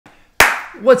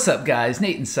What's up, guys?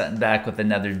 Nate and Sutton back with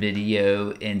another video,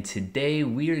 and today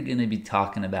we are going to be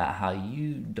talking about how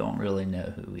you don't really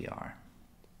know who we are.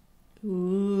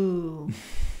 Ooh.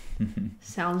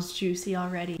 Sounds juicy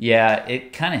already. Yeah,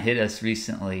 it kind of hit us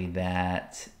recently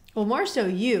that... Well, more so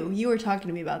you. You were talking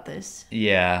to me about this.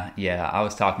 Yeah, I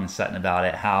was talking to Sutton about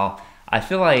it, how I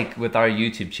feel like with our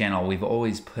YouTube channel, we've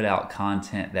always put out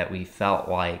content that we felt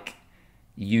like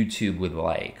YouTube would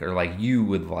like, or like you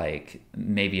would like,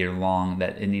 maybe along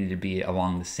that it needed to be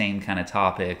along the same kind of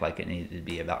topic, like it needed to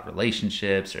be about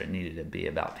relationships or it needed to be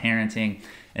about parenting.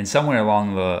 And somewhere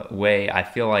along the way, I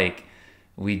feel like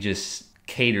we just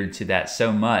catered to that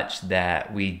so much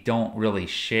that we don't really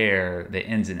share the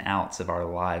ins and outs of our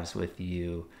lives with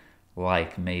you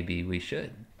like maybe we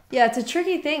should. Yeah, it's a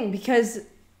tricky thing because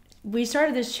we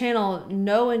started this channel,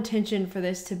 no intention for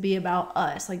this to be about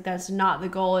us. Like, that's not the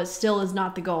goal. It still is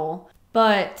not the goal.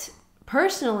 But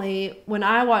personally, when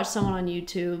I watch someone on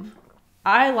YouTube,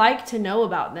 I like to know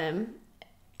about them.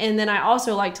 And then I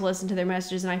also like to listen to their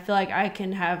messages. And I feel like I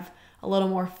can have a little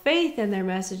more faith in their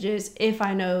messages if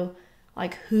I know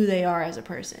like who they are as a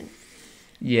person.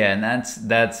 Yeah, and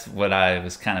that's what I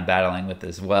was kind of battling with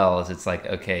as well, is it's like,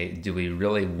 okay, do we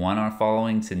really want our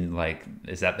following to, like,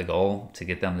 is that the goal, to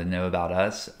get them to know about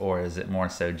us? Or is it more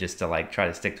so just to like try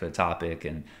to stick to a topic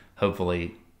and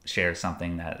hopefully share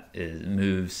something that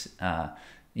moves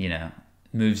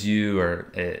you,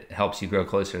 or it helps you grow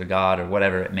closer to God, or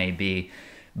whatever it may be.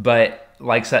 But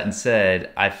like Sutton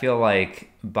said, I feel like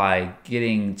by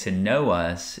getting to know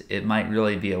us, it might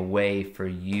really be a way for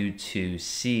you to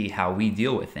see how we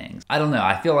deal with things. I don't know.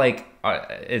 I feel like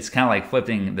it's kind of like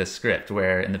flipping the script,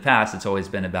 where in the past it's always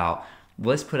been about,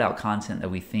 let's put out content that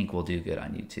we think will do good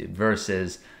on YouTube,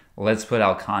 versus let's put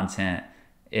out content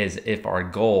as if our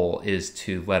goal is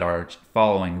to let our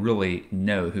following really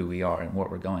know who we are and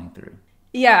what we're going through.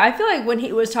 Yeah, I feel like when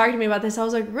he was talking to me about this, I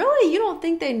was like, really? You don't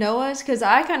think they know us? Because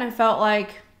I kind of felt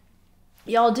like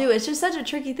y'all do. It's just such a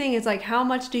tricky thing. It's like, how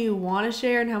much do you want to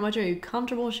share and how much are you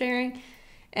comfortable sharing?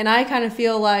 And I kind of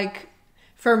feel like,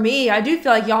 for me, I do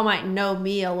feel like y'all might know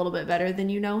me a little bit better than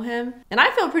you know him. And I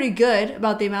feel pretty good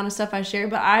about the amount of stuff I share.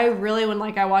 But I really, when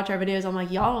like I watch our videos, I'm like,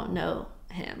 y'all don't know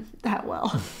him that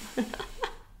well.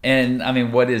 And I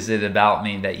mean, what is it about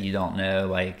me that you don't know?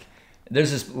 Like,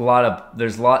 there's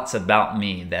lots about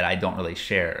me that I don't really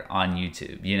share on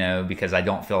YouTube, because I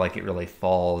don't feel like it really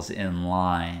falls in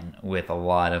line with a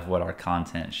lot of what our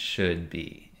content should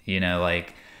be.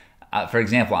 For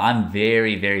example, I'm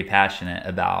very, very passionate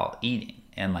about eating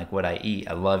and like what I eat.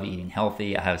 I love eating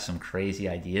healthy. I have some crazy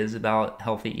ideas about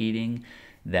healthy eating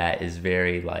that is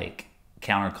very like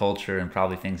counterculture and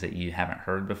probably things that you haven't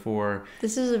heard before.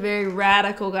 This is a very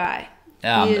radical guy.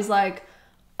 He is like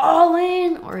all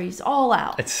in, or he's all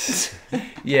out.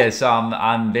 Yeah, so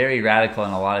I'm very radical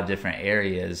in a lot of different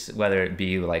areas, whether it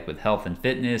be like with health and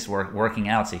fitness. Working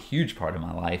out's a huge part of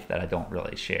my life that I don't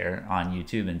really share on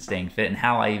YouTube, and staying fit, and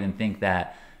how I even think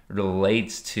that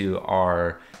relates to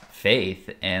our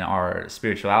faith and our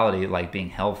spirituality, like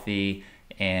being healthy,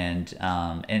 and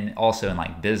also in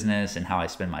like business, and how I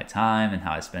spend my time, and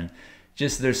how I spend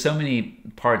there's so many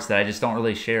parts that I just don't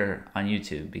really share on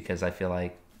YouTube, because I feel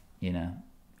like,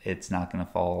 it's not going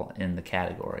to fall in the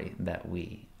category that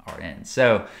we are in.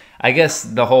 So I guess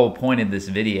the whole point of this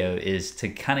video is to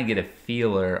kind of get a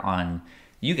feeler on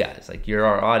you guys. Like, you're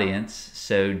our audience.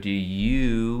 So do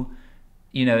you,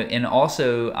 and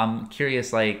also I'm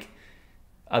curious, like,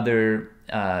 other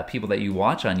people that you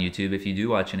watch on YouTube, if you do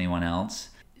watch anyone else,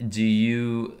 do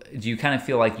you kind of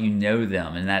feel like you know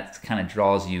them and that kind of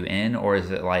draws you in? Or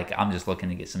is it like, I'm just looking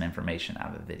to get some information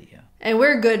out of the video? And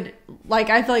we're good. Like,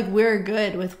 I feel like we're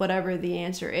good with whatever the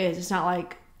answer is. It's not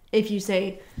like if you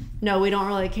say, no, we don't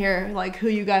really care like who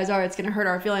you guys are, it's going to hurt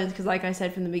our feelings. Because like I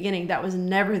said from the beginning, that was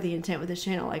never the intent with this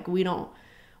channel. Like, we don't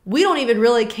even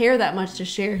really care that much to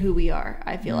share who we are,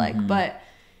 I feel like. But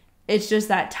it's just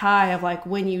that tie of like,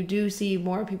 when you do see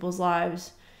more people's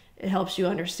lives, it helps you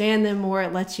understand them more.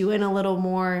 It lets you in a little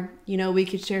more. We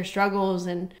could share struggles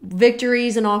and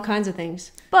victories and all kinds of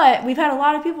things. But we've had a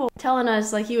lot of people telling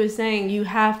us, like he was saying, you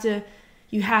have to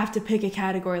pick a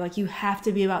category. Like, you have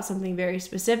to be about something very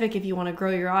specific if you want to grow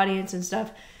your audience and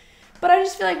stuff. But I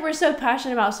just feel like we're so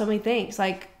passionate about so many things.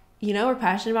 Like, we're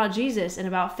passionate about Jesus and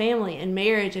about family and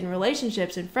marriage and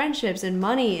relationships and friendships and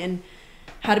money and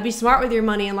how to be smart with your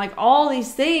money and like all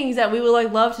these things that we would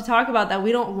like love to talk about, that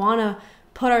we don't want to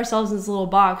put ourselves in this little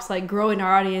box, like growing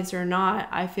our audience or not.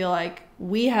 I feel like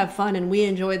we have fun and we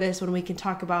enjoy this when we can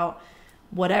talk about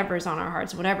whatever's on our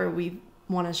hearts, whatever we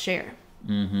want to share.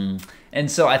 And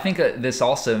so I think this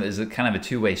also is a kind of a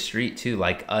two-way street too,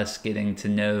 like us getting to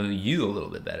know you a little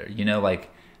bit better. You know, like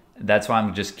that's why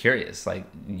I'm just curious. Like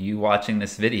you watching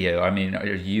this video, I mean, are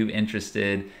you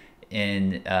interested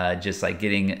in just like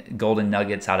getting golden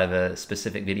nuggets out of a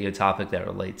specific video topic that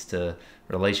relates to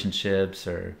relationships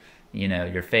or, you know,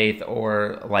 your faith,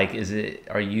 or like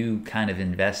are you kind of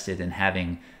invested in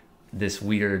having this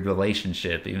weird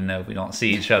relationship, even though we don't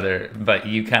see each other, but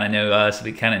you kind of know us,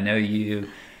 we kind of know you.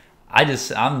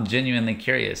 I'm genuinely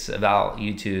curious about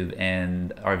YouTube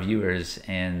and our viewers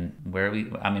and we're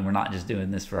not just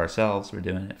doing this for ourselves, we're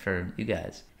doing it for you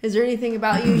guys. Is there anything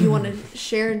about you want to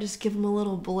share and just give them a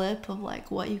little blip of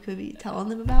like what you could be telling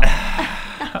them about?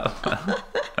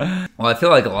 Well, I feel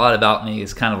like a lot about me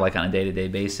is kind of like on a day-to-day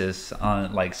basis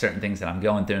on like certain things that I'm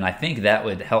going through. And I think that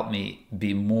would help me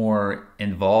be more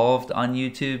involved on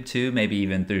YouTube too, maybe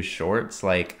even through shorts.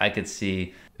 Like I could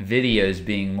see videos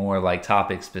being more like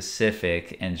topic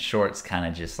specific and shorts kind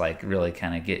of just like really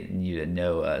kind of getting you to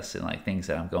know us and like things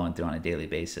that I'm going through on a daily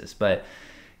basis. But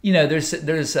you know,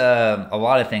 there's a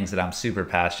lot of things that I'm super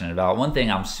passionate about. One thing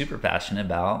I'm super passionate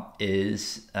about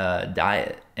is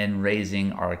diet and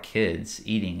raising our kids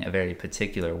eating a very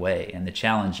particular way and the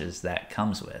challenges that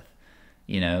comes with.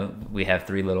 You know, we have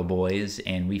 3 little boys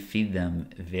and we feed them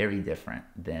very different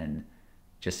than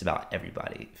just about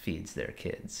everybody feeds their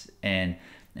kids. And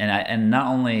not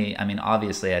only, I mean,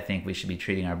 obviously I think we should be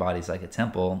treating our bodies like a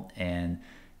temple and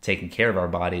taking care of our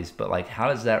bodies, but like how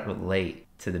does that relate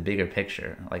to the bigger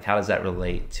picture? Like how does that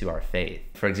relate to our faith?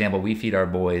 For example, we feed our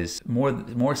boys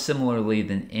more similarly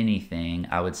than anything,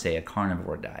 I would say a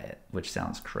carnivore diet, which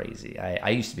sounds crazy. I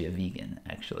used to be a vegan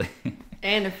actually.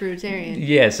 And a fruitarian.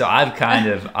 Yeah, so I've kind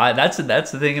of that's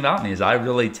the thing about me is I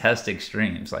really test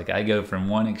extremes. Like I go from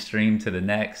one extreme to the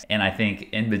next, and I think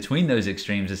in between those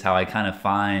extremes is how I kind of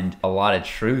find a lot of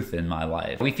truth in my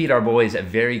life. We feed our boys a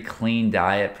very clean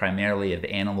diet, primarily of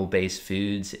animal-based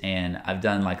foods, and I've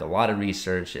done like a lot of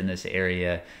research in this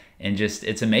area, and just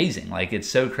it's amazing. Like it's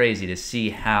so crazy to see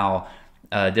how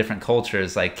different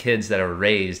cultures, like kids that are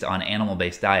raised on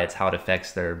animal-based diets, how it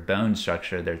affects their bone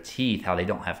structure, their teeth, how they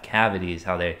don't have cavities,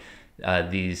 how they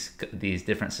these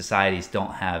different societies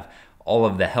don't have all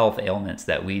of the health ailments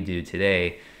that we do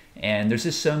today. And there's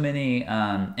just so many,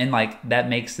 and like that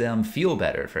makes them feel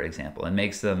better, for example, and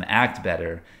makes them act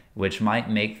better, which might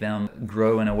make them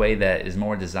grow in a way that is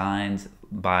more designed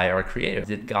by our Creator.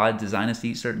 Did God design us to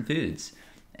eat certain foods?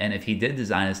 And if He did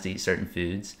design us to eat certain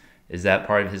foods, is that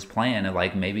part of His plan of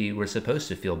like maybe we're supposed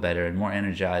to feel better and more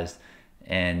energized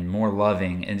and more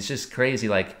loving? And it's just crazy.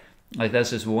 Like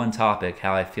that's just one topic,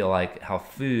 how I feel like how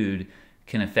food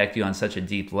can affect you on such a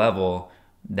deep level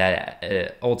that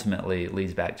it ultimately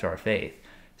leads back to our faith.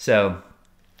 So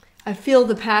I feel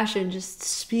the passion just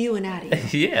spewing out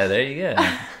of you. Yeah, there you go.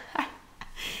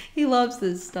 He loves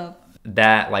this stuff.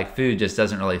 That like food just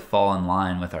doesn't really fall in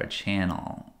line with our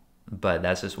channel. But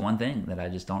that's just one thing that I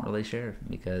just don't really share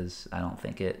because I don't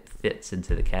think it fits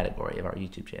into the category of our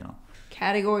YouTube channel.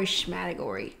 Category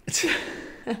schmategory.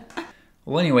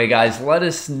 Well, anyway, guys, let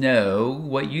us know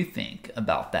what you think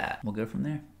about that. We'll go from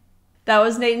there. That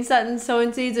was Nathan Sutton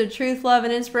sowing seeds of truth, love,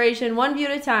 and inspiration, one view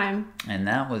at a time. And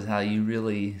that was how you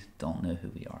really don't know who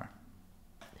we are.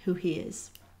 Who he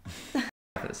is. At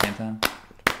the same time?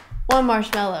 One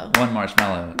marshmallow. One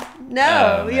marshmallow.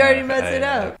 No, we already messed it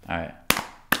up. All right.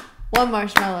 One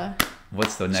marshmallow.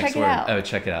 What's the next Check it word? out. Oh,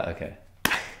 check it out. Okay.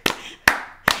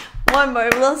 One more.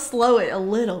 Let's slow it a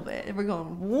little bit. We're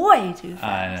going way too fast.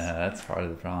 I know. That's part of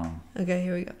the problem. Okay,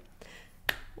 here we go.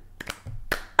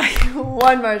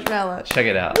 One marshmallow. Check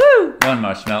it out. Woo! One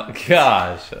marshmallow.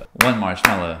 Gosh. One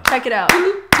marshmallow. Check it out.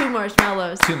 2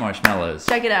 marshmallows. 2 marshmallows.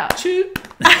 Check it out.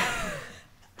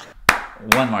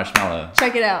 One marshmallow.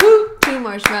 Check it out. 2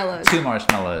 marshmallows. 2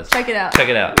 marshmallows. Check it out. Check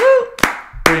it out. Woo!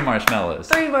 3 marshmallows.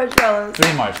 3 marshmallows.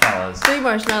 3 marshmallows. 3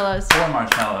 marshmallows. 4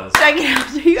 marshmallows. Check it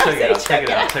out. You gotta say Check it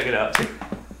out. Check it out. Check it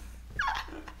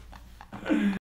out.